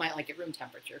some people might like it room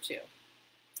temperature too.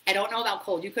 I don't know about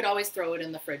cold. You could always throw it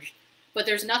in the fridge. But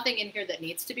there's nothing in here that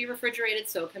needs to be refrigerated,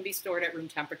 so it can be stored at room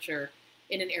temperature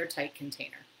in an airtight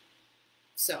container.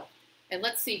 So, and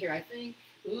let's see here. I think,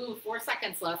 4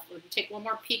 seconds left. We'll take one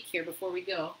more peek here before we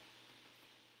go.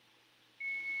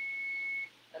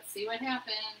 Let's see what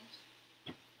happened.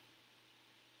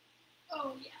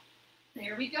 Oh, yeah.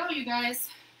 There we go, you guys.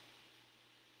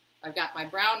 I've got my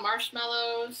brown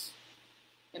marshmallows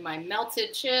and my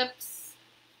melted chips.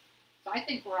 So I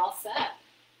think we're all set.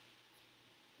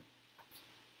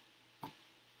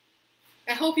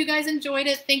 I hope you guys enjoyed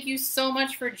it. Thank you so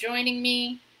much for joining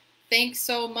me. Thanks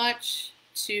so much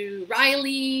to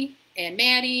Riley and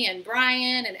Maddie and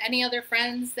Brian and any other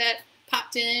friends that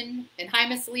popped in. And hi,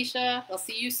 Miss Alicia. I'll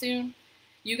see you soon.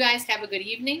 You guys have a good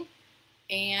evening,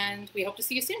 and we hope to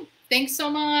see you soon. Thanks so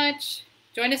much.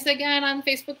 Join us again on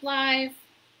Facebook Live.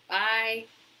 Bye.